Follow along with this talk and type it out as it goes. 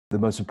The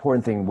most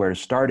important thing where to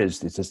start is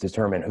just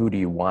determine who do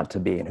you want to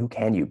be and who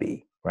can you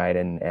be, right?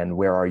 And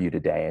where are you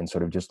today? And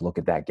sort of just look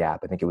at that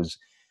gap. I think it was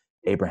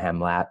Abraham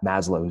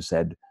Maslow who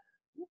said,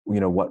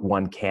 what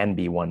one can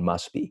be, one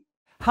must be.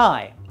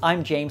 Hi,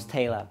 I'm James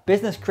Taylor,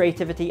 business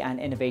creativity and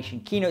innovation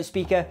keynote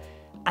speaker,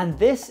 and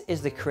this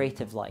is The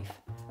Creative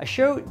Life, a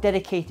show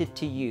dedicated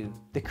to you,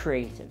 the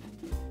creative.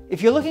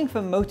 If you're looking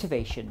for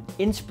motivation,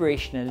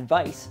 inspiration, and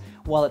advice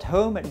while at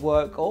home, at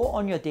work, or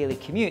on your daily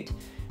commute,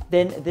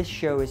 then this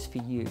show is for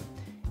you.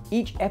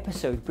 Each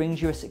episode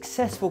brings you a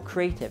successful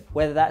creative,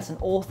 whether that's an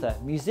author,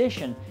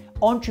 musician,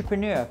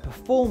 entrepreneur,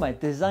 performer,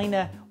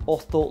 designer,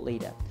 or thought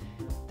leader.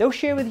 They'll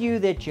share with you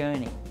their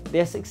journey,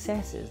 their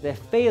successes, their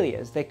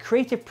failures, their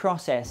creative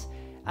process,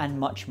 and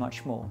much,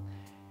 much more.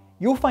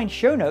 You'll find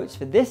show notes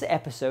for this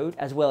episode,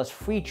 as well as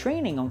free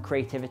training on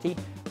creativity,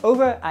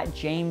 over at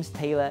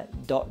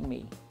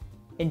jamestaylor.me.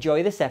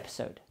 Enjoy this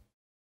episode.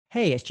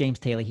 Hey, it's James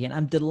Taylor here, and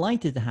I'm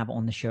delighted to have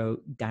on the show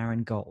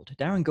Darren Gold.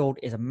 Darren Gold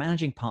is a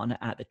managing partner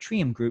at the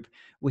Trium Group,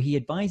 where he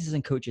advises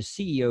and coaches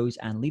CEOs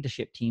and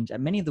leadership teams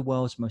at many of the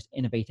world's most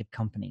innovative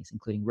companies,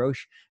 including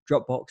Roche,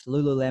 Dropbox,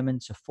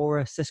 Lululemon,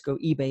 Sephora, Cisco,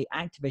 eBay,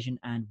 Activision,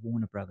 and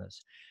Warner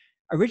Brothers.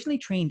 Originally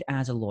trained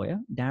as a lawyer,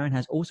 Darren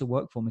has also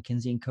worked for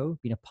McKinsey Co,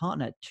 been a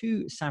partner at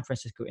 2 San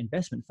Francisco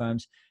investment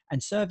firms,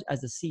 and served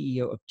as the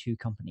CEO of 2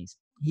 companies.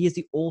 He is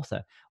the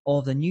author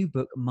of the new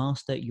book,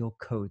 Master Your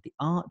Code, The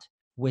Art,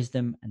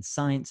 Wisdom, and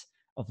Science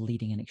of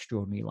Leading an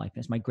Extraordinary Life.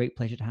 And it's my great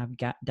pleasure to have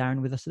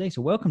Darren with us today.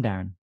 So welcome,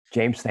 Darren.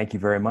 James, thank you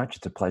very much.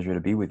 It's a pleasure to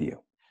be with you.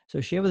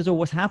 So share with us all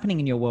what's happening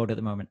in your world at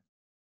the moment.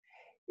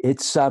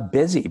 It's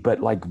busy, but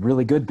like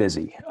really good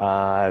busy.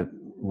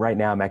 Right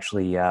now, I'm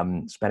actually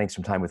spending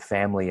some time with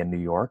family in New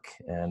York.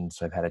 And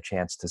so I've had a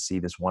chance to see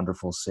this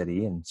wonderful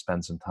city and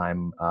spend some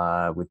time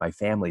with my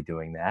family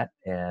doing that.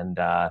 And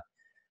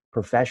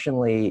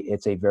professionally,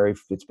 it's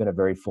been a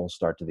very full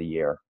start to the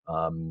year.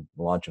 The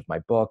launch of my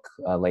book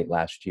late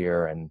last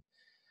year, and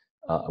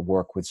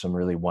work with some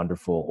really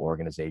wonderful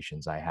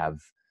organizations. I have,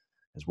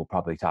 as we'll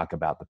probably talk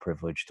about, the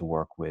privilege to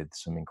work with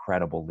some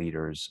incredible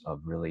leaders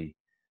of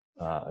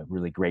a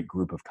really great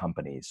group of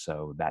companies.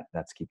 So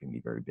that's keeping me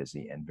very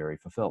busy and very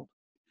fulfilled.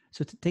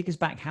 So to take us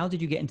back, how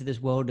did you get into this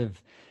world of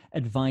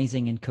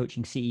advising and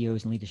coaching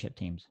CEOs and leadership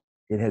teams?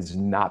 It has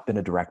not been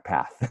a direct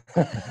path,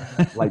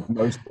 like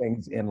most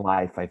things in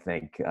life, I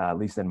think, at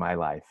least in my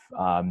life.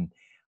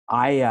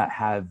 I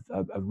have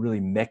a really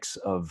mix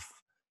of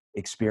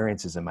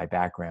experiences in my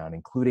background,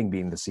 including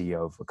being the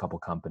CEO of a couple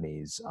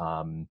companies.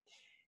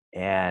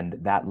 And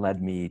that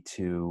led me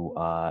to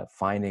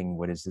finding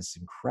what is this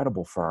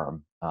incredible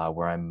firm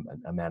where I'm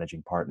a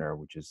managing partner,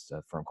 which is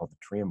a firm called the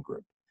Trium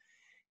Group.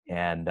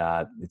 And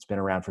it's been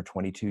around for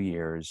 22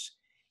 years.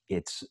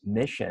 Its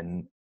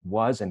mission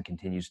was and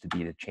continues to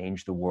be to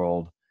change the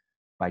world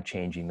by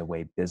changing the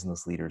way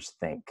business leaders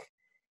think.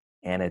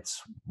 And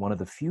it's one of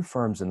the few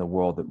firms in the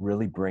world that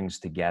really brings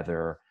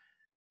together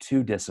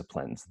 2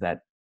 disciplines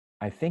that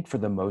I think for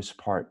the most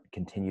part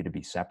continue to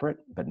be separate,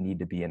 but need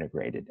to be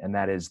integrated. And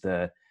that is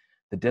the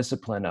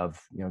discipline of,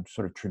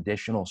 sort of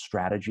traditional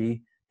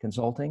strategy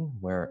consulting,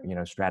 where,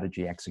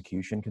 strategy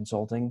execution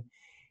consulting.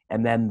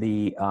 And then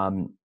the,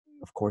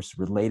 of course,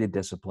 related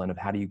discipline of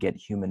how do you get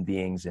human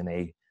beings in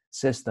a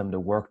system to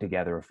work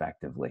together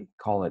effectively.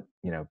 Call it,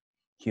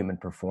 human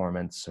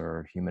performance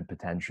or human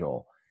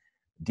potential,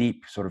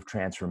 deep sort of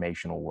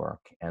transformational work.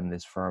 And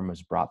this firm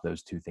has brought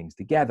those 2 things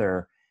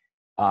together.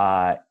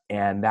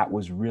 And that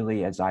was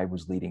really, as I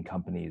was leading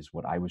companies,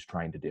 what I was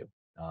trying to do.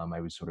 I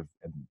was sort of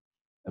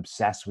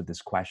obsessed with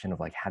this question of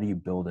like, how do you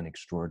build an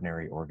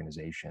extraordinary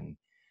organization?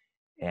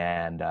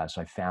 And so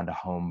I found a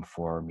home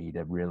for me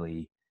to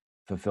really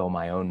fulfill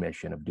my own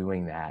mission of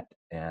doing that.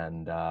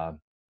 And that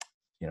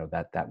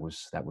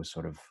was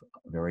sort of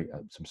very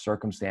some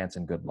circumstance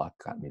and good luck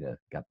got me to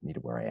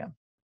where I am.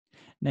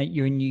 Now,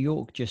 you're in New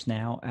York just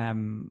now.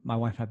 My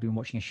wife and I have been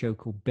watching a show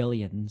called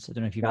Billions. I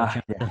don't know if you've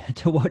had a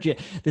chance to watch it.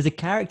 There's a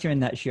character in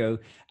that show.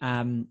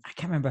 I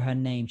can't remember her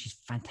name. She's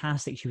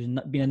fantastic. She was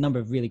been a number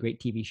of really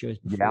great TV shows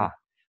before. Yeah.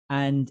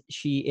 And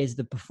she is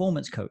the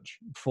performance coach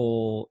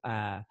for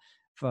Axelrod,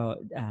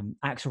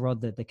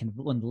 the kind of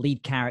one of the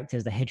lead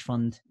characters, the hedge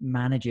fund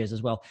managers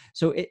as well.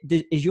 So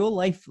is your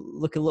life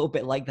look a little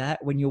bit like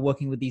that when you're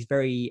working with these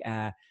very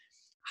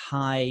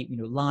high,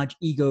 large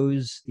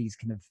egos, these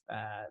kind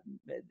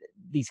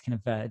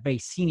of very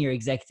senior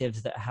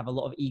executives that have a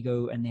lot of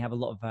ego and they have a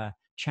lot of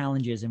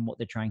challenges in what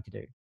they're trying to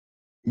do?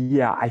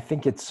 Yeah, I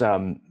think it's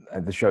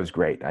the show's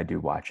great. I do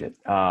watch it,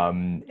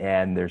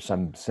 and there's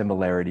some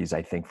similarities,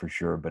 I think, for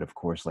sure. But of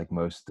course, like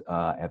most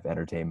of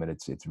entertainment,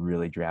 it's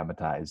really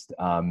dramatized.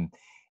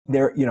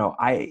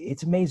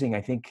 It's amazing.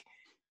 I think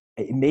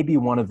it may be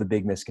one of the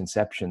big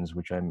misconceptions,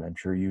 which I'm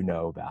sure you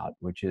know about,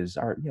 which is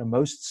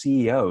most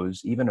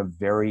CEOs, even of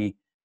very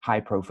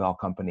high-profile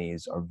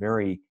companies, are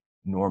very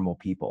normal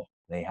people.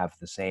 They have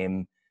the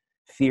same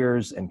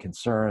fears and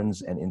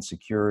concerns and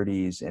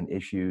insecurities and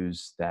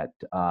issues that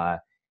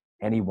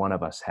any one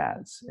of us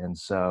has. And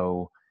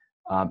so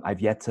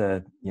I've yet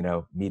to,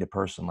 meet a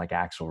person like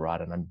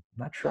Axelrod, and I'm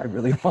not sure I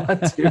really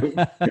want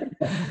to.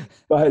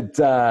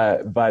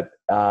 but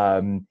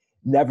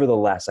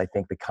nevertheless, I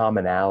think the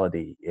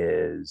commonality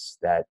is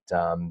that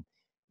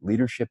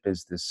leadership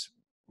is this,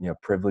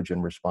 privilege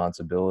and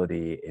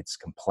responsibility. It's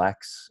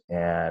complex,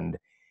 and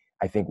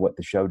I think what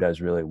the show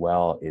does really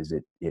well is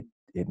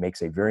it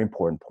makes a very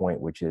important point,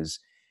 which is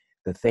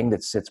the thing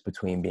that sits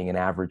between being an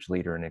average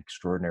leader and an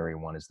extraordinary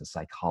one is the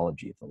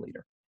psychology of the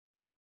leader.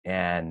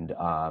 And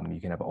you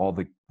can have all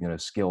the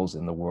skills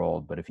in the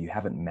world, but if you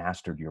haven't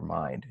mastered your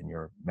mind and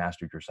you're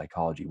mastered your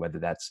psychology, whether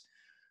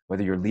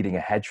you're leading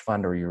a hedge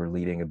fund or you're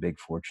leading a big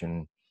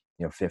Fortune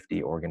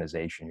 50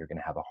 organization, you're going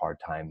to have a hard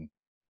time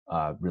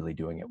really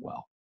doing it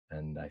well.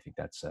 And I think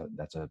that's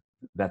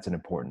an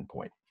important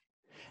point.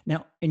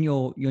 Now, in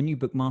your new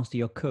book, Master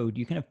Your Code,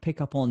 you kind of pick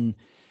up on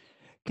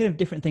kind of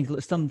different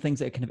things, some things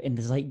that are kind of in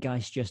the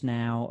zeitgeist just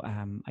now.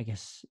 I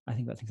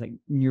think about things like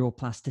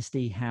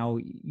neuroplasticity, how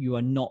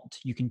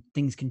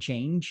things can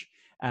change,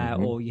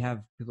 or you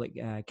have people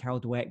like Carol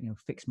Dweck,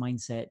 fixed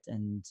mindset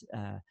and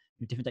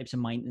different types of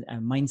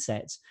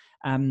mindsets.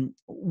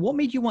 What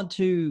made you want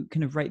to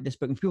kind of write this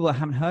book? And for people that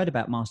haven't heard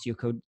about Master Your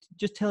Code,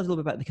 just tell us a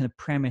little bit about the kind of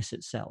premise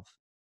itself.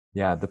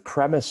 Yeah, the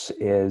premise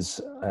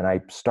is, and I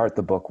start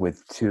the book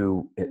with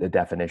two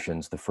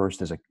definitions. The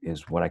first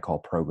is what I call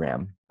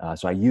program.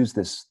 So I use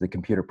the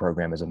computer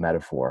program as a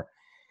metaphor.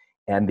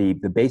 And the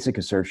basic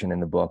assertion in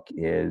the book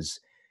is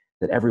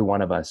that every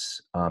one of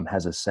us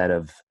has a set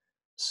of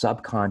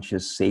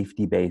subconscious,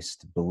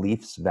 safety-based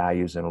beliefs,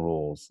 values, and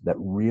rules that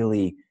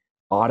really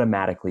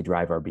automatically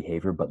drive our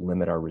behavior, but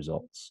limit our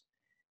results.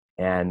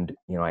 And,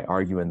 I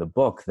argue in the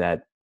book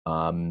that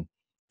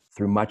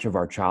through much of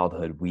our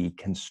childhood, we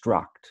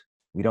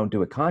don't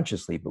do it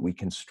consciously, but we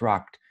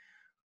construct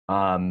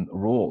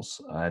rules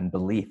and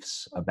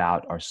beliefs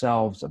about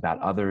ourselves,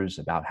 about others,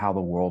 about how the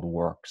world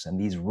works. And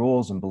these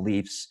rules and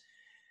beliefs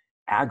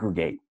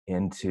aggregate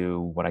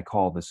into what I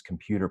call this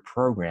computer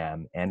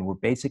program. And we're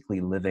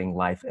basically living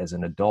life as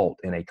an adult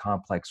in a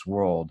complex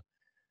world,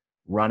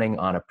 running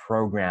on a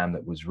program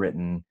that was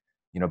written,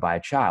 by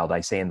a child.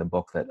 I say in the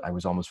book that I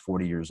was almost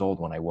 40 years old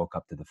when I woke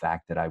up to the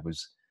fact that I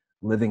was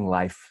living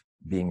life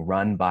being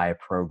run by a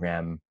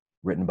program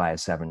written by a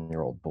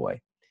 7-year-old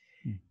boy.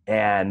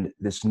 And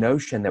this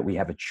notion that we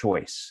have a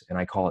choice, and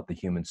I call it the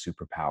human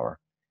superpower,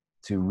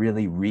 to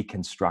really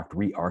reconstruct,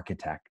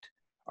 re-architect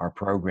our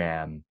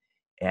program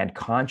and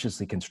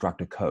consciously construct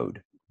a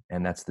code.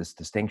 And that's this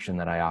distinction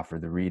that I offer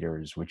the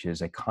readers, which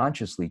is a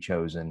consciously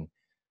chosen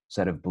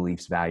set of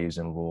beliefs, values,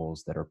 and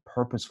rules that are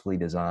purposefully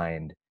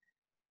designed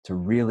to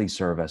really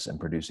serve us and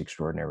produce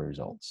extraordinary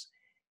results.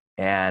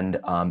 And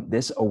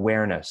this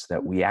awareness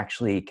that we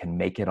actually can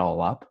make it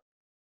all up,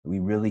 we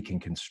really can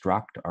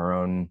construct our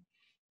own,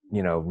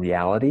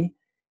 reality,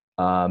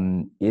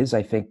 is,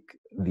 I think,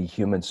 the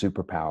human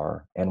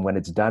superpower. And when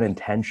it's done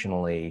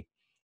intentionally,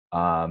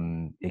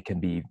 it can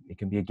be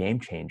a game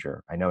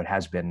changer. I know it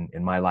has been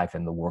in my life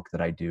and the work that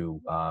I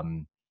do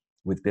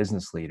with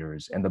business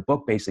leaders. And the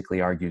book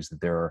basically argues that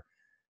there are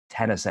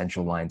 10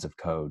 essential lines of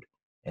code,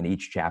 and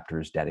each chapter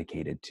is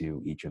dedicated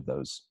to each of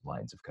those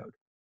lines of code.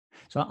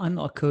 So I'm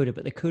not a coder,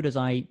 but the coders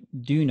I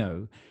do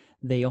know,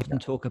 they often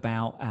talk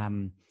about,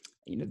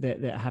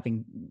 they're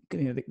having,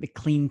 the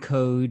clean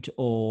code,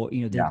 or,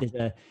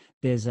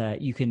 there's a,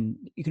 you can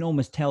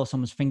almost tell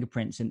someone's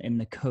fingerprints in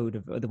the code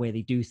of the way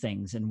they do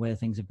things, and whether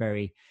things are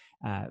very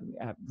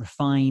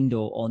refined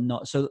or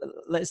not. So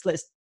let's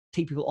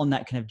take people on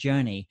that kind of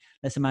journey.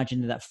 Let's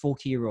imagine that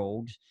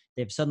 40-year-old,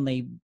 they've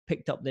suddenly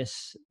picked up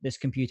this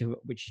computer,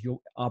 which is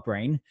our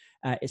brain.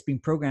 It's been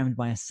programmed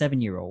by a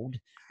 7-year-old.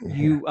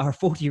 You are a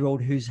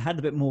 40-year-old who's had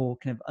a bit more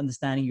kind of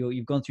understanding.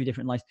 You've gone through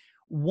different lives.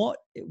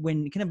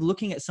 When kind of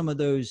looking at some of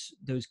those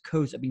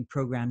codes that have been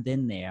programmed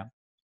in there,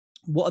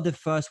 what are the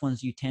first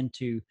ones you tend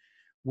to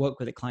work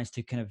with the clients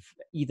to kind of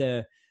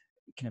either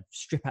kind of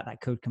strip out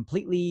that code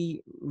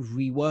completely,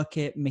 rework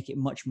it, make it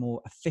much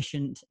more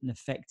efficient and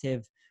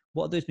effective?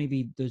 What are those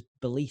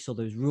beliefs or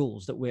those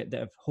rules that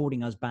are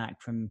holding us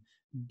back from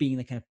being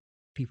the kind of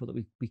people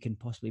that we can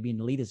possibly be, and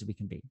the leaders that we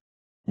can be?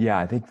 Yeah,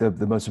 I think the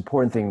most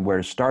important thing where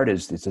to start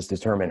is just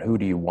determine who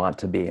do you want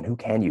to be and who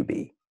can you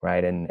be,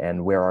 right?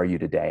 And where are you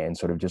today? And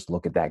sort of just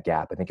look at that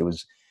gap. I think it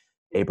was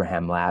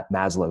Abraham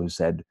Maslow who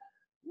said,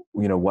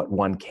 what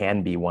one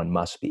can be, one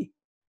must be.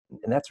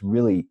 And that's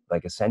really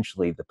like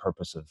essentially the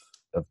purpose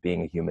of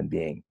being a human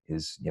being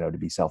is, to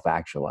be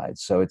self-actualized.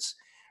 So it's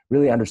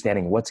really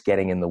understanding what's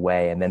getting in the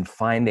way, and then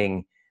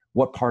finding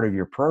what part of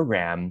your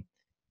program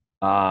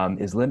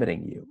is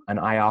limiting you. And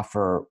I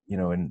offer,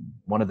 in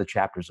one of the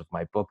chapters of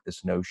my book,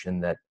 this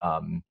notion that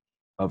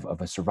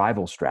of a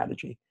survival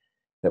strategy,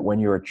 that when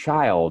you're a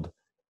child,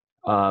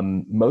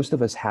 most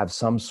of us have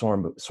some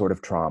sort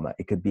of trauma.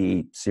 It could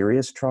be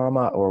serious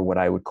trauma, or what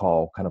I would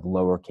call kind of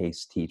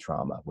lowercase t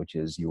trauma, which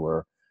is you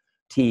were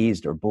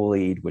teased or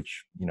bullied,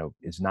 which,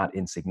 is not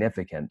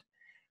insignificant.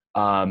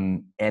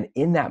 And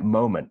in that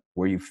moment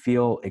where you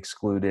feel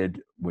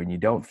excluded, when you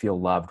don't feel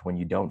loved, when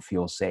you don't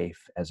feel safe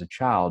as a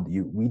child,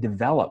 we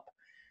develop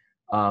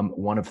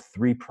one of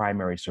three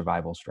primary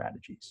survival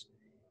strategies.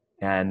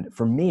 And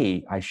for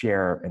me, I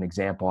share an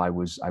example. I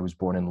was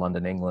born in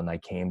London, England. I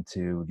came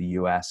to the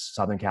U.S.,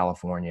 Southern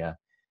California,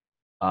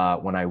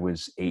 when I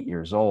was 8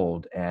 years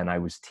old, and I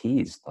was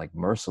teased like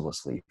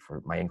mercilessly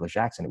for my English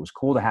accent. It was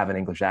cool to have an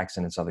English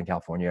accent in Southern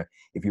California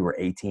if you were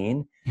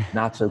 18,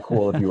 not so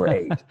cool if you were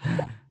 8.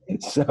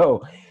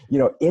 So,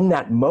 in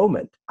that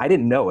moment, I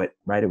didn't know it,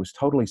 right? It was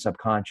totally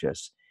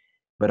subconscious,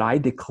 but I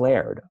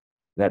declared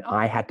that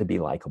I had to be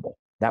likable.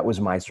 That was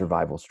my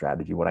survival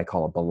strategy, what I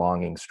call a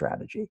belonging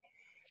strategy.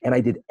 And I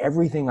did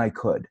everything I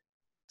could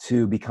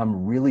to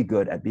become really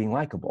good at being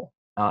likable.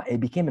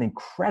 It became an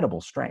incredible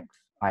strength.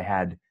 I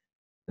had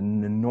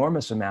an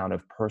enormous amount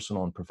of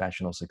personal and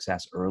professional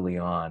success early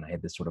on. I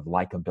had this sort of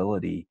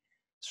likability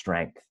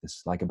strength,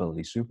 this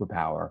likability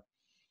superpower.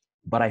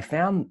 But I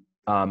found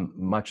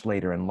much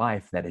later in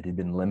life that it had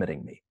been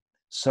limiting me.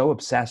 So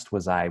obsessed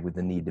was I with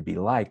the need to be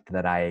liked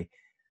that I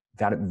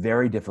found it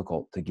very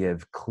difficult to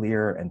give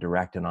clear and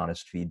direct and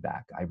honest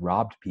feedback. I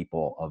robbed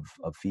people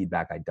of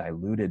feedback. I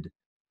diluted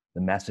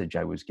the message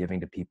I was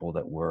giving to people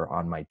that were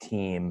on my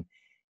team.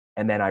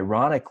 And then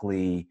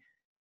ironically,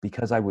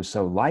 because I was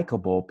so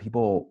likable,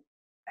 people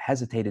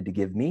hesitated to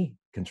give me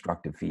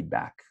constructive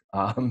feedback.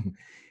 And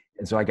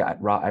so I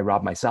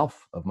robbed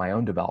myself of my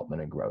own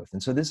development and growth.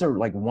 And so these are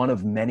like one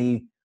of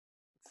many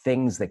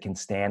things that can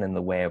stand in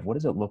the way of what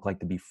does it look like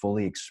to be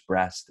fully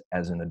expressed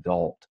as an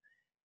adult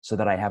so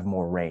that I have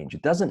more range.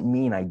 It doesn't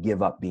mean I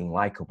give up being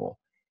likable.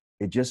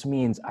 It just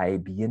means I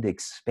begin to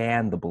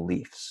expand the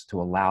beliefs to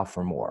allow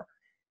for more.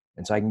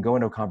 And so I can go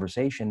into a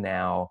conversation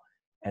now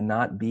and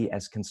not be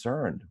as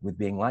concerned with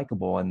being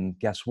likable. And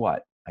guess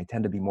what? I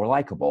tend to be more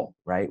likable,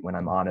 right? When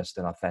I'm honest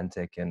and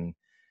authentic and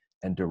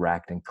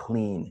direct and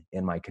clean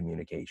in my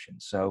communication.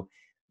 So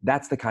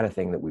that's the kind of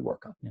thing that we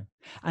work on. Yeah.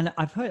 And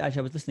I've heard, actually,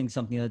 I was listening to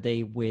something the other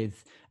day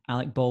with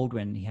Alec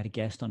Baldwin. He had a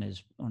guest on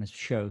his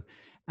show.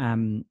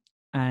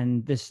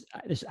 And this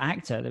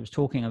actor that was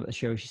talking about the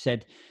show, she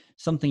said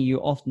something you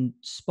often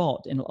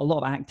spot in a lot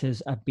of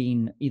actors have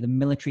been either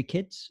military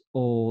kids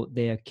or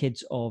they're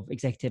kids of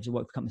executives who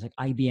work for companies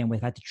like IBM where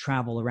they've had to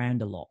travel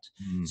around a lot.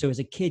 So as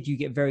a kid, you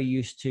get very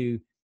used to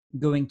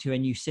going to a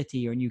new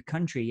city or a new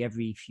country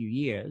every few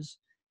years,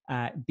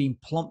 being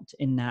plunked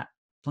in that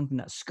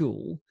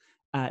school,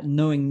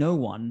 knowing no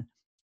one,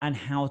 and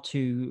how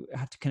to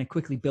kind of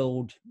quickly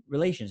build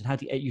relations. How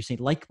to, you say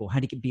likable, how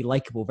to be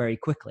likable very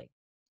quickly.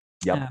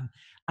 Yep.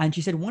 And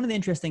she said one of the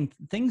interesting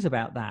things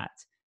about that,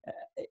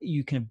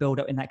 you kind of build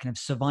up in that kind of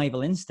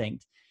survival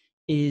instinct,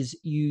 is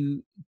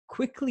you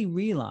quickly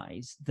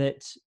realize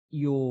that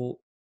your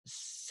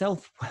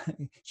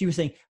she was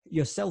saying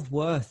your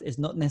self-worth is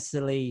not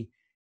necessarily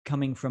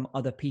coming from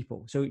other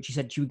people. So she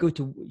said she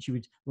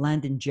would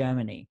land in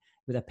Germany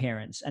with her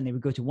parents, and they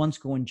would go to one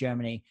school in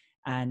Germany,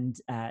 and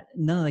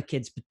none of the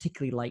kids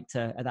particularly liked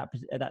her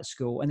at that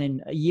school. And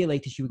then a year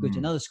later, she would go to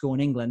another school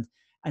in England,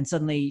 and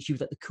suddenly she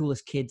was like the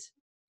coolest kid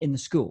in the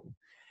school.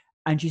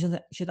 And she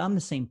said, I'm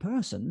the same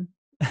person,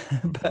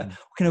 but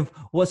kind of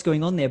what's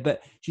going on there.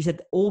 But she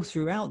said all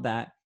throughout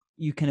that,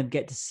 you kind of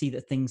get to see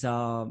that things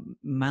are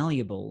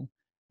malleable.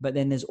 But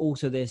then there's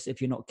also this,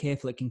 if you're not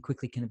careful, it can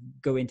quickly kind of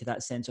go into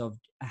that sense of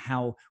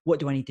what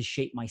do I need to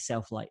shape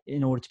myself like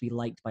in order to be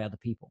liked by other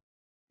people?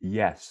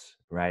 Yes,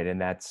 right, and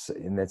that's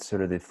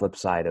sort of the flip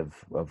side of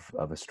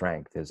a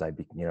strength is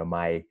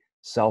my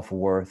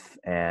self-worth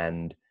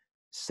and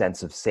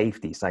sense of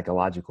safety,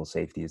 psychological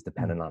safety, is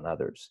dependent on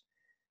others.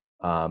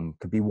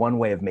 Could be one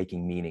way of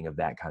making meaning of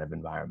that kind of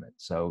environment.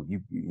 So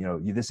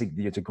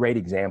it's a great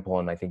example,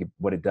 and I think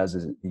what it does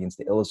is it begins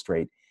to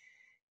illustrate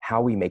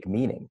how we make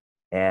meaning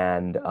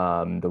and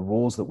the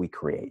rules that we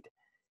create.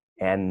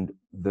 And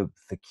the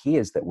key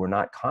is that we're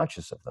not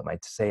conscious of them.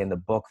 I'd say in the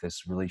book,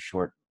 this really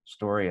short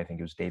story, I think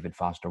it was David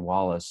Foster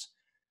Wallace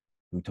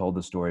who told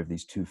the story of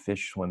these two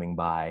fish swimming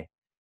by.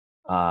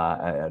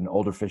 An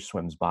older fish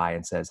swims by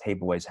and says, "Hey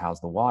boys,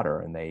 how's the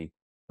water?" And they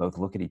both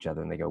look at each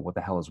other and they go, "What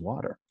the hell is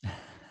water?"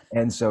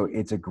 And so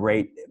it's a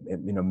great,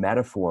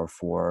 metaphor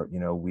for,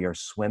 we are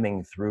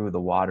swimming through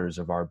the waters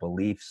of our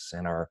beliefs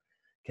and our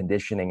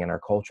conditioning and our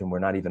culture, and we're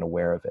not even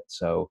aware of it.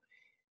 So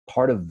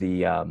part of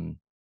the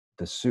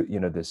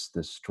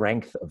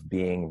strength of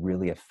being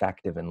really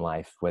effective in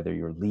life, whether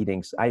you're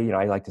leading,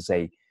 I like to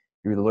say,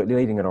 you're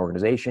leading an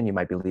organization, you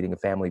might be leading a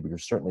family, but you're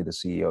certainly the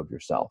CEO of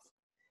yourself.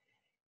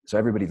 So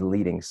everybody's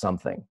leading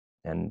something,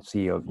 and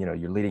CEO,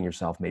 you're leading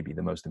yourself may be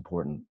the most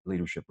important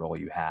leadership role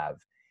you have.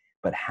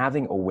 But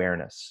having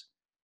awareness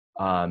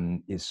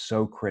is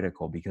so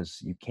critical because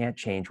you can't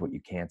change what you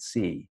can't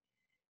see.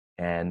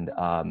 And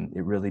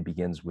it really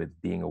begins with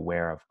being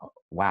aware of,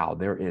 wow,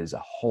 there is a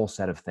whole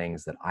set of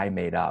things that I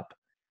made up.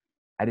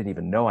 I didn't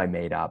even know I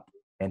made up.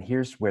 And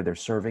here's where they're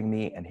serving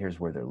me, and here's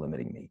where they're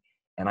limiting me.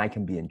 And I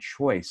can be in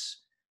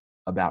choice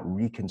about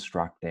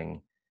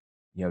reconstructing,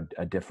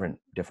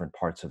 different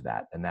parts of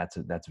that. And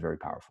that's very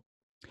powerful.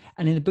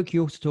 And in the book,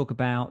 you also talk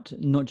about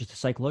not just the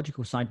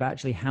psychological side, but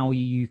actually how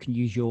you can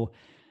use your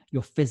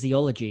your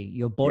physiology,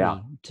 your Yeah.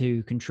 body,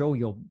 to control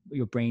your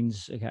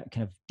brain's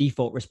kind of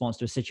default response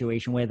to a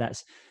situation, where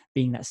that's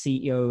being that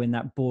CEO in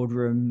that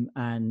boardroom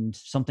and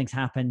something's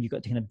happened, you've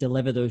got to kind of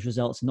deliver those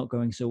results, not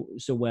going so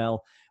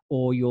well,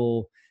 or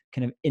you're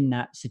kind of in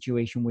that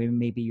situation where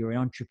maybe you're an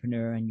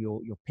entrepreneur and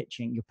you're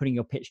pitching, you're putting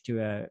your pitch to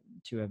a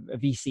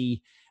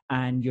VC,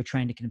 and you're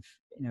trying to kind of,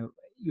 you know,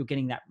 you're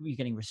getting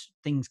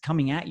things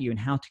coming at you, and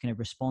how to kind of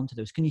respond to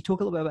those. Can you talk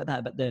a little bit about that,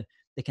 about the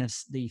kind of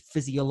the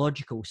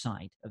physiological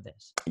side of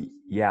this?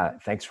 Yeah,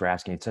 thanks for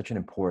asking. It's such an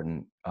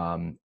important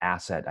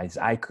asset. I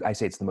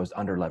say it's the most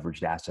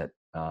underleveraged asset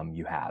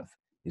you have,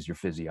 is your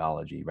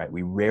physiology, right?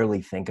 We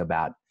rarely think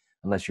about,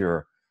 unless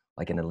you're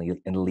like an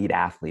elite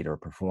athlete or a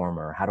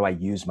performer, how do I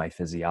use my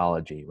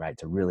physiology, right,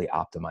 to really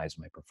optimize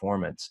my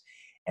performance?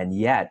 And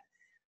yet,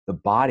 the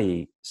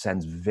body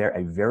sends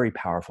a very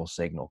powerful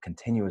signal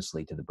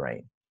continuously to the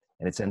brain.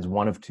 And it sends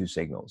one of two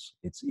signals.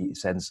 It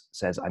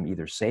says I'm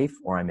either safe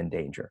or I'm in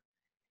danger.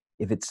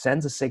 If it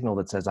sends a signal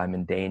that says I'm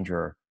in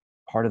danger,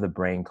 part of the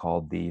brain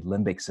called the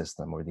limbic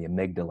system, or the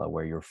amygdala,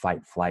 where your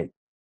fight, flight,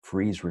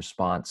 freeze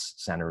response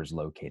center is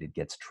located,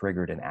 gets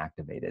triggered and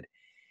activated.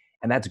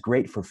 And that's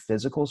great for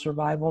physical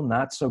survival,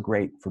 not so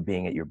great for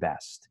being at your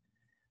best.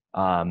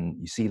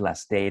 You see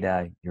less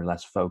data, you're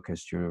less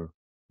focused, you're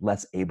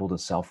less able to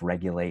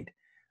self-regulate,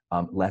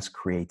 less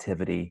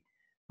creativity,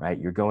 right?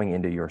 You're going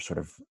into your sort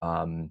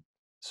of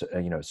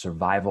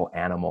survival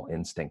animal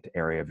instinct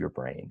area of your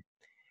brain.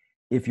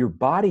 If your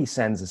body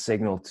sends a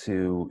signal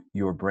to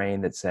your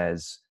brain that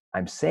says,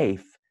 I'm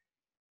safe,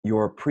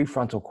 your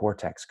prefrontal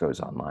cortex goes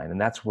online. And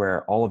that's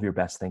where all of your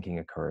best thinking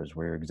occurs,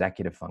 where your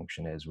executive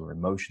function is, where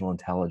emotional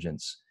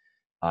intelligence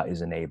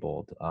is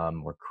enabled,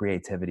 where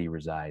creativity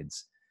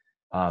resides,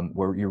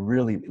 where you're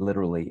really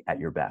literally at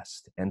your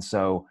best. And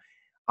so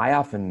I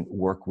often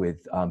work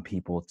with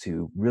people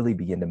to really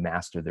begin to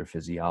master their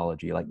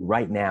physiology. Like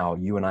right now,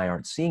 you and I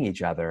aren't seeing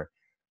each other,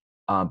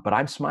 but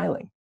I'm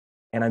smiling,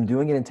 and I'm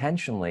doing it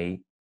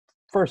intentionally,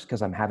 first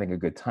because I'm having a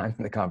good time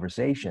in the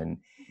conversation.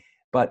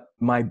 But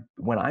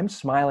when I'm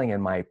smiling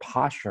and my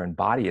posture and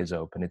body is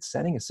open, it's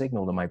sending a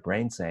signal to my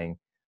brain saying,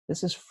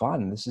 this is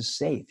fun, this is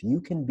safe, you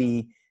can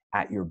be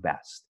at your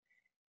best.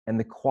 And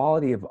the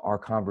quality of our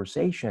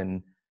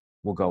conversation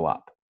will go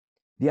up.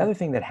 The other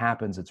thing that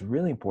happens that's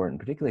really important,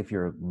 particularly if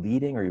you're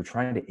leading or you're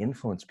trying to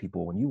influence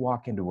people, when you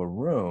walk into a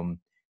room,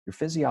 your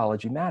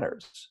physiology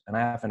matters. And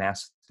I often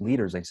ask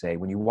leaders, I say,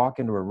 when you walk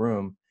into a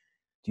room,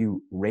 do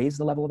you raise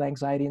the level of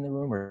anxiety in the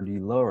room, or do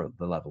you lower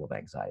the level of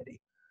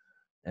anxiety?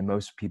 And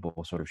most people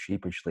will sort of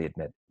sheepishly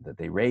admit that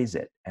they raise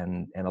it.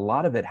 And a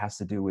lot of it has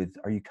to do with,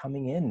 are you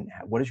coming in?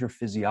 What does your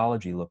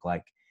physiology look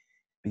like?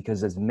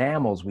 Because as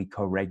mammals, we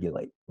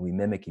co-regulate, we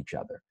mimic each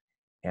other,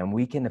 and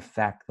we can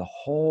affect the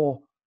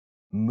whole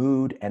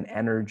mood and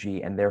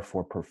energy, and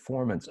therefore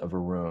performance of a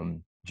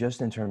room,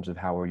 just in terms of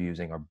how we're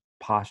using our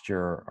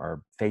posture,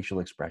 our facial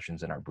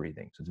expressions, and our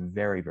breathing. So it's a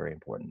very, very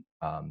important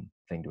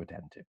thing to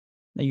attend to.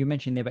 Now, you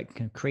mentioned there about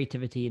kind of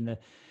creativity and the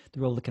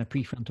role of the kind of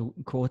prefrontal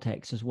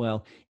cortex as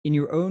well in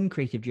your own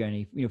creative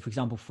journey. You know, for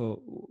example,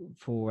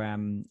 for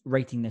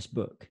writing this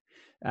book,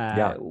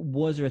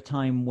 was there a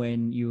time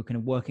when you were kind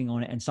of working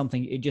on it and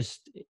something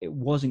it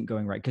wasn't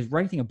going right? Because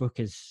writing a book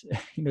is,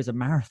 you know, is a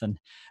marathon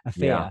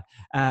affair.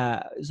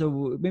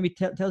 So maybe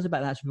tell us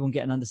about that, so people can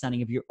get an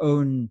understanding of your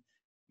own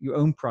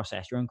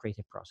process, your own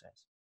creative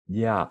process.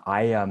 Yeah,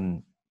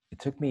 it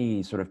took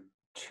me sort of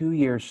 2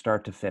 years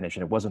start to finish,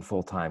 and it wasn't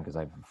full time because I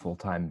have a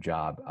full-time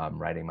job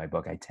writing my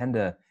book.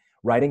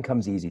 Writing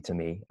comes easy to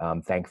me.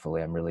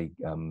 Thankfully, I'm really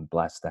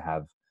blessed to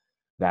have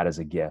that as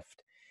a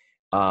gift.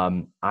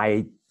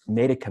 I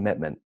made a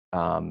commitment,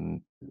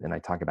 and I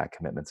talk about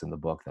commitments in the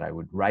book, that I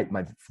would write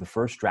the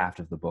first draft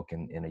of the book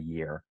in a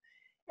year.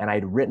 And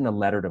I'd written a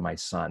letter to my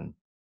son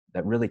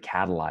that really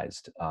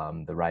catalyzed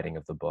the writing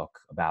of the book,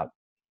 about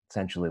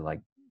essentially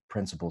like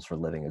principles for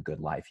living a good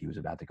life. He was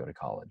about to go to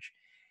college.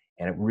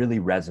 And it really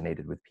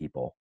resonated with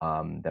people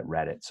that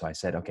read it. So I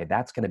said, okay,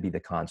 that's going to be the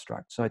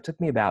construct. So it took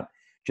me about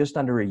just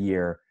under a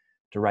year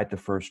to write the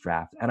first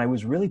draft. And I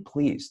was really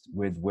pleased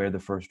with where the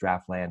first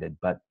draft landed.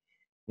 But,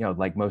 you know,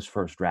 like most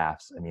first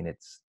drafts, I mean,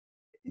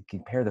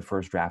 compare the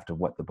first draft to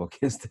what the book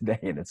is today,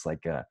 and it's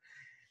like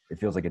it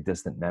feels like a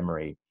distant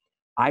memory.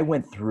 I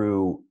went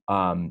through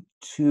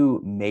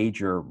two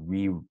major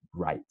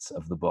rewrites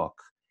of the book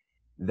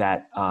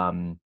that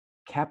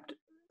kept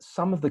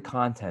some of the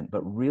content,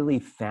 but really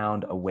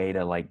found a way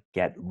to like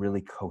get really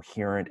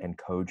coherent and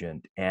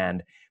cogent.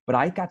 But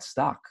I got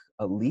stuck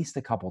at least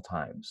a couple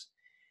times.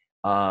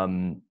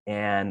 And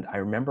I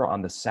remember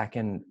on the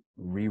second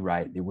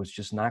rewrite, it was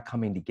just not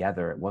coming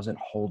together. It wasn't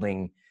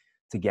holding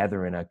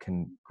together in a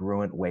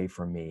congruent way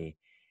for me.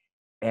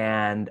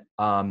 And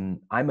I'm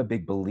a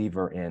big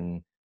believer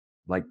in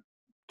like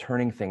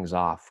turning things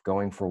off,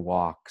 going for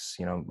walks.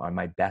 You know,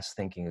 my best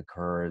thinking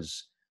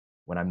occurs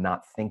when I'm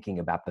not thinking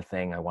about the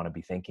thing I want to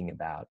be thinking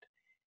about.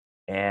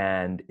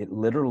 And it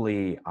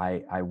literally,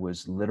 I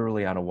was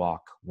literally on a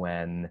walk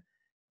when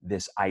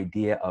this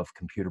idea of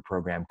computer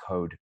program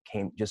code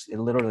it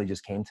literally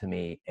just came to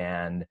me.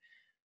 And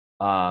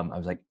I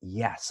was like,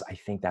 yes, I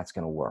think that's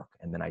going to work.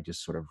 And then I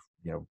just sort of,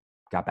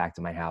 got back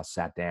to my house,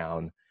 sat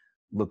down,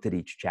 looked at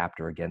each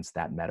chapter against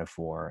that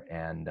metaphor.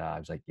 And I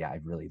was like, yeah, I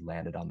really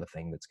landed on the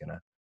thing that's going to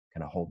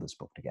kind of hold this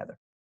book together.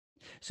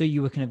 So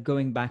you were kind of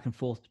going back and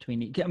forth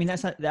between, I mean,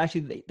 that's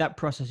actually that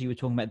process you were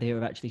talking about there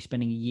of actually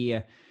spending a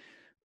year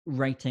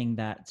writing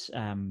that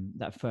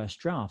that first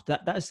draft.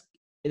 That's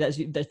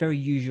very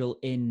usual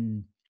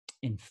in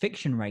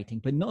fiction writing,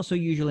 but not so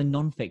usual in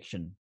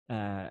nonfiction.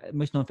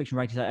 Most nonfiction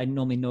writers I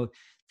normally know,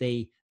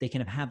 they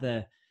kind of have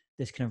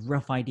this kind of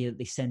rough idea that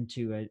they send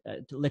to a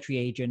literary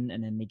agent,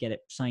 and then they get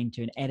it signed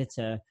to an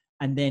editor,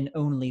 and then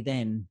only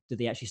then do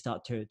they actually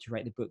start to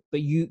write the book.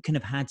 But you kind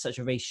of had such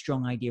a very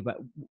strong idea about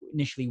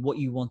initially what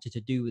you wanted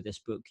to do with this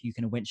book. You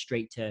kind of went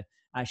straight to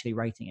actually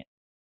writing it.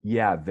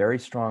 Yeah, very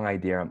strong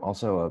idea. I'm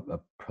also a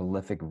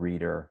prolific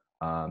reader.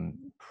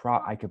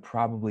 I could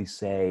probably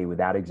say,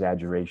 without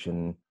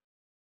exaggeration,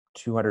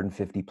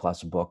 250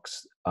 plus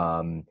books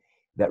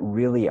that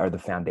really are the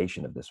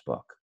foundation of this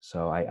book.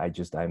 So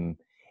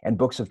and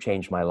books have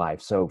changed my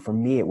life. So for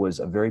me, it was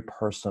a very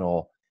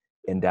personal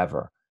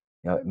endeavor.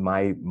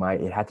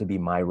 It had to be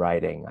my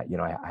writing.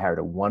 I hired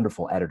a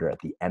wonderful editor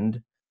at the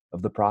end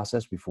of the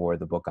process before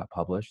the book got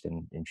published,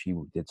 and she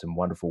did some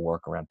wonderful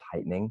work around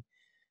tightening.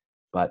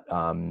 But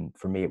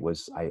for me, it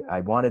was,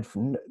 I wanted,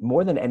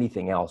 more than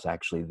anything else,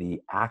 actually,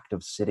 the act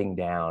of sitting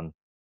down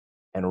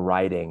and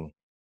writing,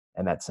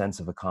 and that sense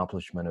of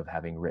accomplishment of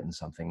having written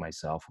something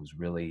myself was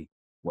really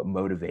what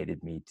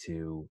motivated me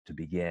to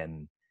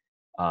begin,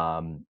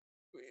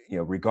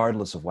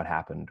 regardless of what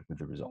happened with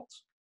the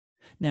results.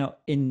 Now,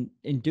 in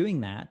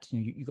doing that,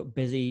 you got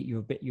busy.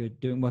 You're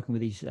working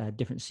with these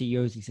different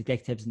CEOs, these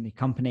executives in the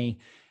company.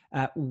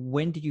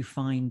 When did you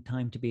find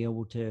time to be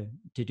able to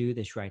do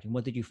this writing?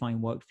 What did you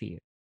find worked for you?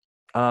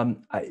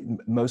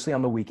 Mostly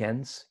on the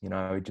weekends.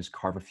 I would just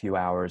carve a few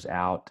hours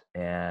out,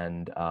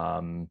 and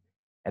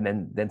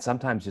then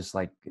sometimes just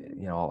like,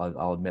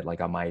 I'll admit, like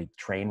on my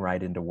train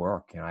ride into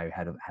work, I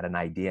had an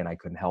idea and I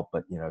couldn't help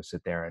but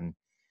sit there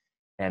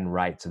and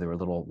write. So there were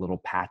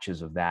little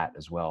patches of that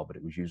as well, but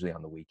it was usually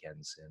on the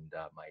weekends. And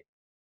my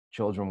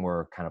children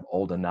were kind of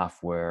old enough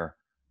where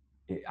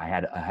I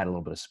had a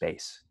little bit of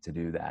space to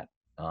do that.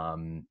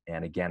 And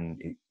again,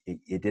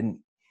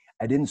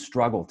 I didn't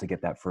struggle to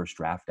get that first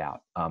draft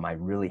out. I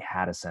really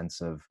had a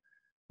sense of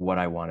what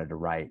I wanted to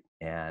write,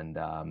 and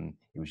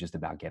it was just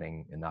about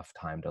getting enough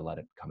time to let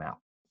it come out.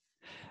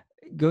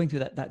 Going through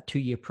that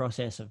 2-year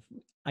process of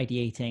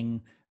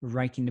ideating,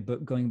 writing the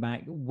book, going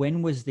back,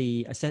 when was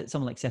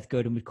someone like Seth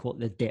Godin would call it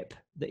the dip,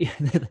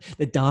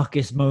 the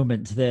darkest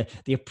moment, the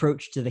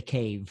approach to the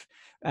cave,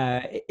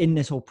 in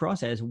this whole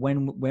process?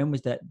 When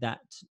was that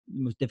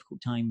most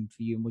difficult time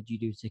for you, and what did you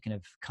do to kind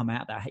of come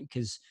out of that?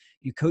 Because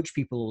you coach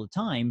people all the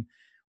time.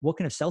 What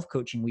kind of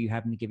self-coaching were you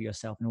having to give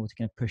yourself in order to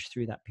kind of push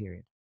through that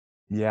period?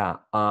 Yeah,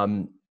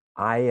 I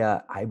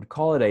would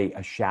call it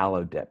a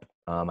shallow dip.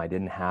 I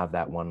didn't have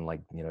that one,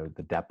 like,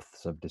 the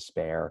depths of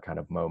despair kind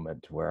of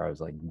moment where I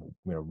was like,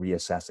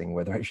 reassessing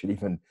whether I should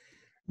even,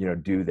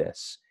 do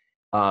this.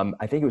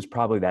 I think it was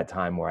probably that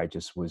time where I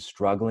just was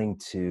struggling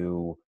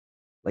to,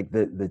 like,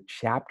 the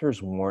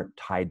chapters weren't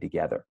tied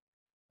together.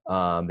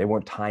 They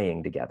weren't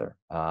tying together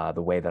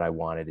the way that I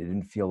wanted. It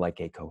didn't feel like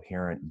a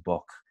coherent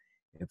book.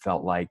 It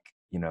felt like,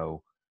 a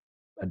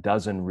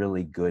dozen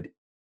really good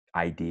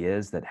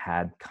ideas that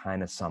had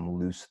kind of some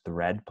loose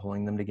thread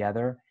pulling them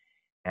together.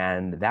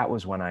 And that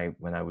was when I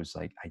was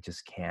like, I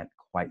just can't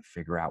quite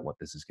figure out what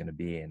this is going to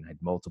be. And I had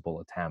multiple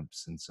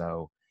attempts. And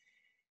so,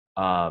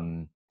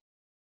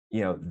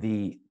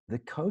 the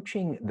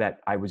coaching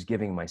that I was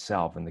giving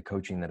myself and the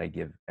coaching that I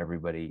give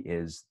everybody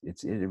it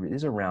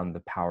is around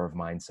the power of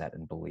mindset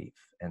and belief.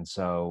 And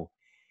so,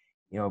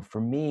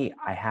 for me,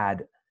 I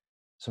had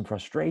some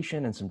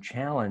frustration and some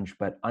challenge,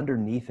 but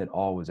underneath it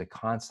all was a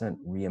constant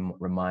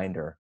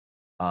reminder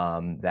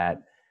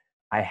that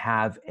I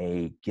have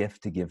a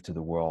gift to give to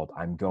the world.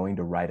 I'm going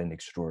to write an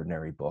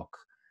extraordinary book.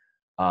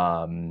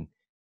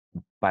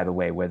 By the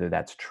way, whether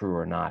that's true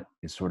or not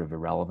is sort of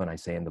irrelevant. I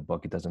say in the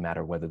book, it doesn't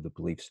matter whether the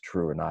belief's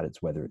true or not,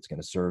 it's whether it's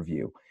going to serve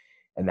you.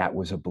 And that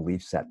was a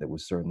belief set that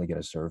was certainly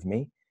going to serve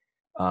me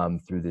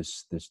through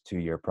this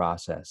 2-year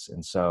process.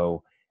 And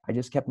so I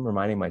just kept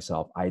reminding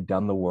myself, I had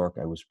done the work,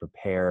 I was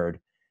prepared.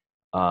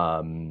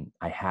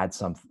 I had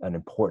an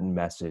important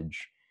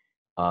message,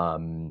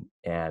 and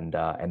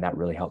that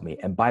really helped me.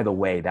 And by the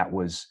way, that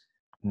was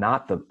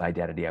not the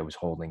identity I was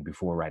holding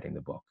before writing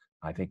the book.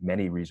 I think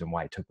many reasons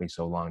why it took me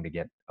so long to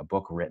get a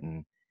book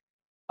written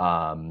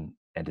and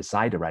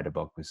decide to write a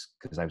book was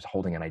because I was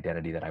holding an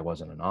identity that I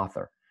wasn't an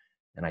author.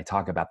 And I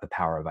talk about the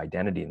power of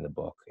identity in the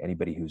book.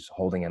 Anybody who's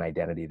holding an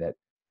identity that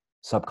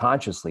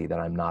subconsciously that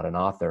I'm not an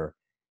author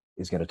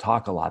is going to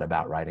talk a lot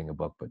about writing a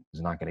book, but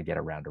is not going to get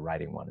around to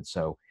writing one. And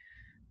so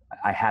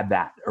I had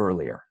that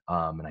earlier,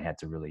 and I had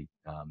to really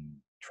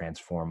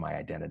transform my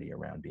identity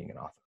around being an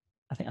author.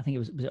 I think it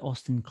was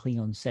Austin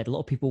Kleon said, a lot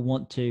of people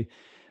want to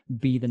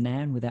be the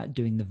noun without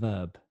doing the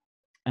verb.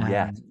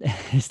 Yes.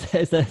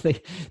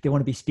 They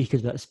want to be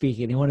speakers without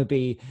speaking. They want to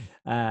be,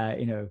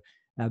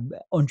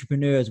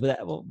 entrepreneurs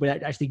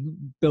without actually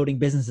building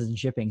businesses and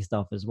shipping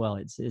stuff as well.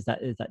 Is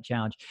that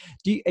challenge.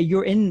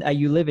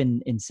 You live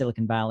in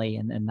Silicon Valley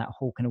and that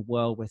whole kind of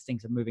world where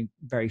things are moving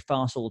very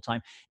fast all the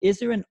time. Is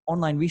there an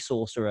online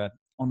resource or an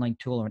online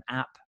tool or an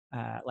app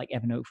like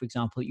Evernote, for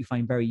example, that you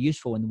find very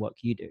useful in the work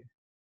you do?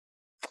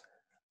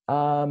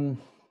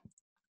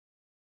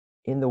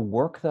 In the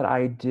work that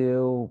I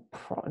do,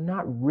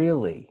 not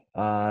really.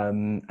 I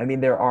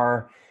mean,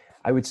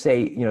 I would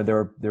say,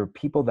 there are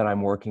people that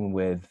I'm working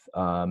with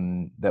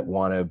that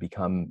want to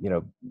become,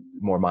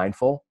 more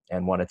mindful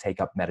and want to take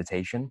up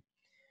meditation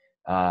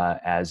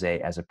as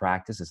a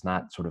practice. It's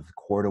not sort of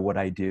core to what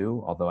I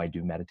do, although I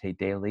do meditate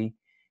daily.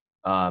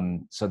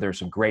 So there's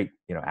some great,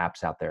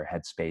 apps out there.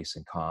 Headspace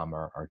and Calm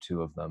are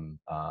two of them.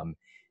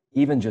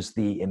 Even just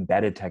the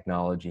embedded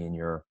technology in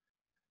your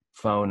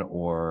phone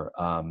or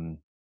on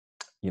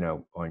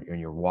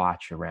your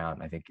watch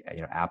around. I think,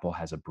 Apple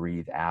has a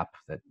Breathe app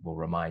that will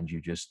remind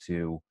you just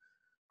to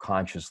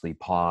consciously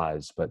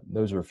pause. But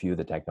those are a few of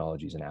the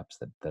technologies and apps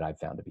that I've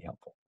found to be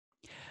helpful.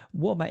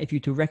 What about if you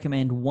to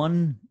recommend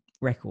one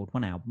record,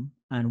 one album,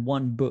 and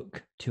one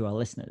book to our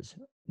listeners,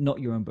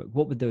 not your own book?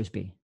 What would those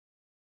be?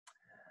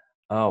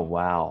 Oh,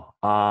 wow.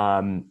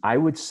 I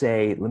would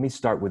say, let me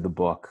start with the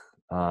book,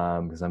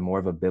 because I'm more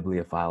of a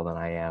bibliophile than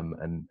I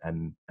am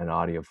an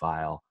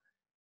audiophile.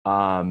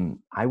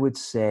 I would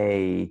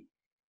say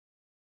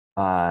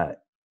A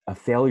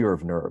Failure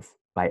of Nerve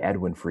by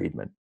Edwin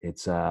Friedman.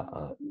 It's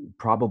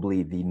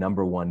probably the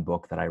 #1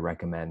 book that I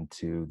recommend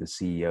to the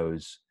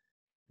CEOs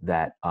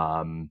that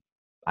I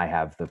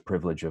have the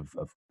privilege of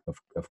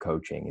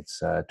coaching.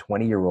 It's a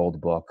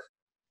 20-year-old book,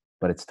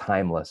 but it's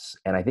timeless.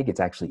 And I think it's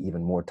actually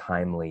even more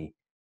timely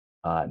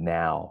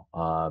now.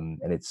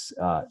 And it's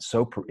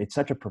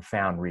such a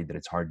profound read that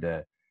it's hard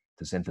to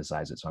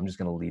synthesize it. So I'm just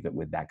going to leave it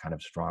with that kind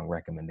of strong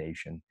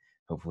recommendation.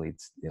 Hopefully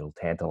it'll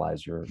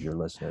tantalize your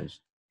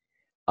listeners.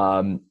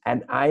 And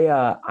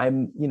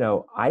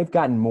I've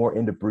gotten more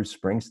into Bruce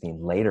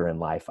Springsteen later in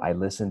life. I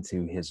listened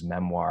to his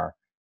memoir.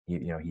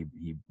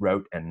 He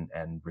wrote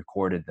and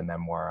recorded the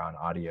memoir on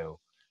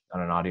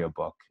an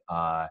audiobook.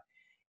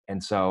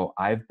 And so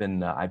I've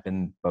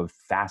been both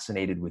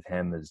fascinated with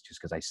him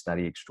just because I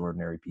study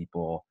extraordinary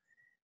people,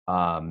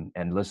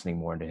 and listening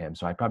more into him.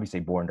 So I'd probably say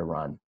Born to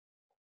Run.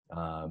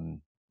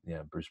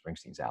 Bruce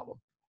Springsteen's album.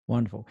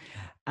 Wonderful.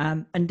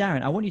 And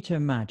Darren, I want you to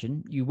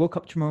imagine you woke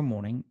up tomorrow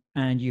morning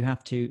and you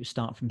have to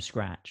start from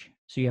scratch.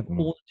 So you have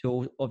all the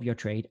tools of your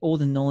trade, all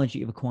the knowledge that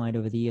you've acquired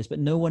over the years, but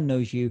no one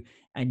knows you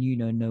and you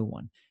know no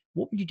one.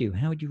 What would you do?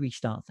 How would you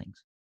restart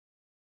things?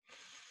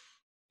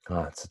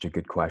 Oh, that's such a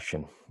good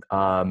question.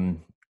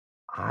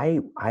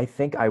 I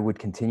think I would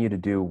continue to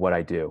do what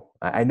I do.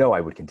 I know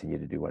I would continue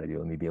to do what I do.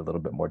 Let me be a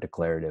little bit more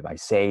declarative. I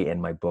say in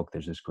my book,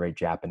 there's this great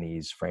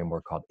Japanese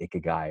framework called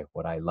Ikigai,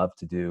 what I love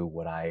to do,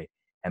 what I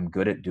am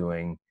good at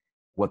doing,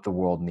 what the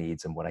world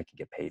needs, and what I can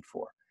get paid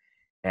for.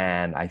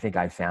 And I think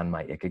I found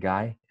my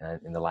Ikigai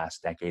in the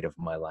last decade of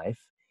my life.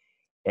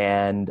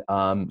 And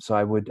so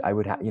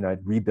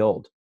I'd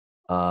rebuild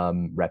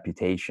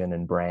reputation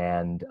and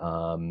brand.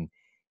 And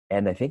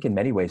I think in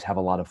many ways have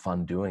a lot of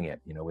fun doing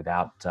it,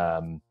 without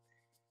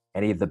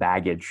any of the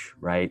baggage,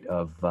 right,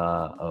 of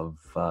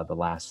the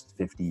last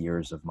 50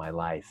 years of my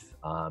life,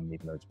 even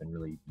though it's been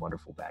really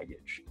wonderful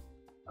baggage.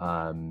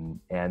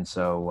 And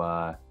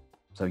so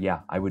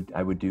yeah, I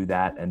would do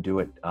that and do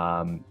it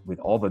with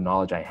all the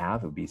knowledge I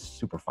have. It would be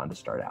super fun to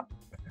start out.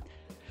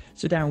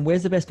 So Darren,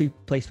 where's the best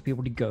place for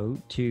people to go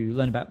to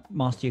learn about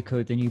Master Your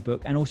Code, the new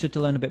book, and also to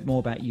learn a bit more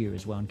about you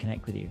as well and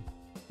connect with you?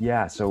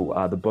 Yeah, so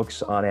the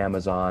book's on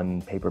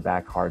Amazon,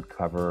 paperback,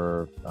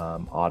 hardcover,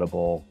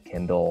 Audible,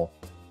 Kindle.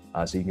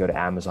 So you can go to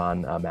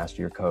Amazon,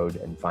 Master Your Code,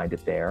 and find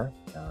it there.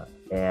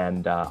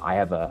 And I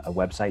have a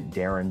website,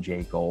 Darren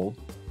J. Gold,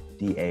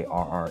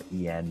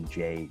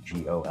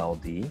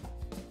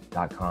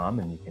 DarrenJGold.com,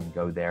 and you can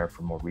go there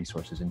for more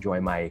resources. And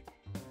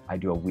I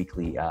do a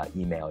weekly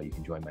email. You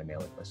can join my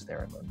mailing list there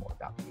and learn more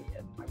about me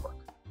and my work.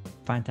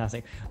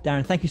 Fantastic.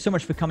 Darren, thank you so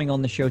much for coming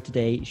on the show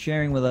today,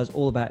 sharing with us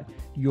all about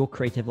your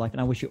creative life.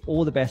 And I wish you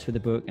all the best with the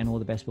book and all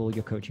the best with all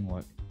your coaching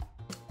work.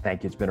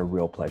 Thank you. It's been a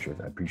real pleasure.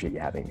 I appreciate you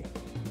having me.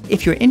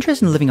 If you're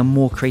interested in living a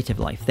more creative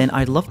life, then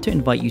I'd love to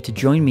invite you to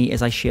join me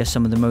as I share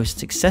some of the most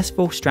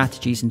successful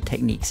strategies and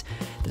techniques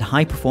that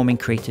high-performing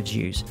creatives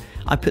use.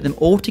 I put them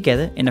all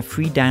together in a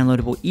free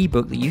downloadable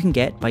ebook that you can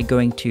get by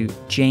going to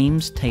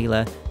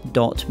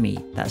jamestaylor.me.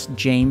 That's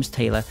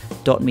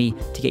jamestaylor.me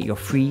to get your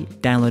free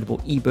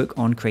downloadable ebook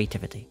on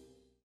creativity.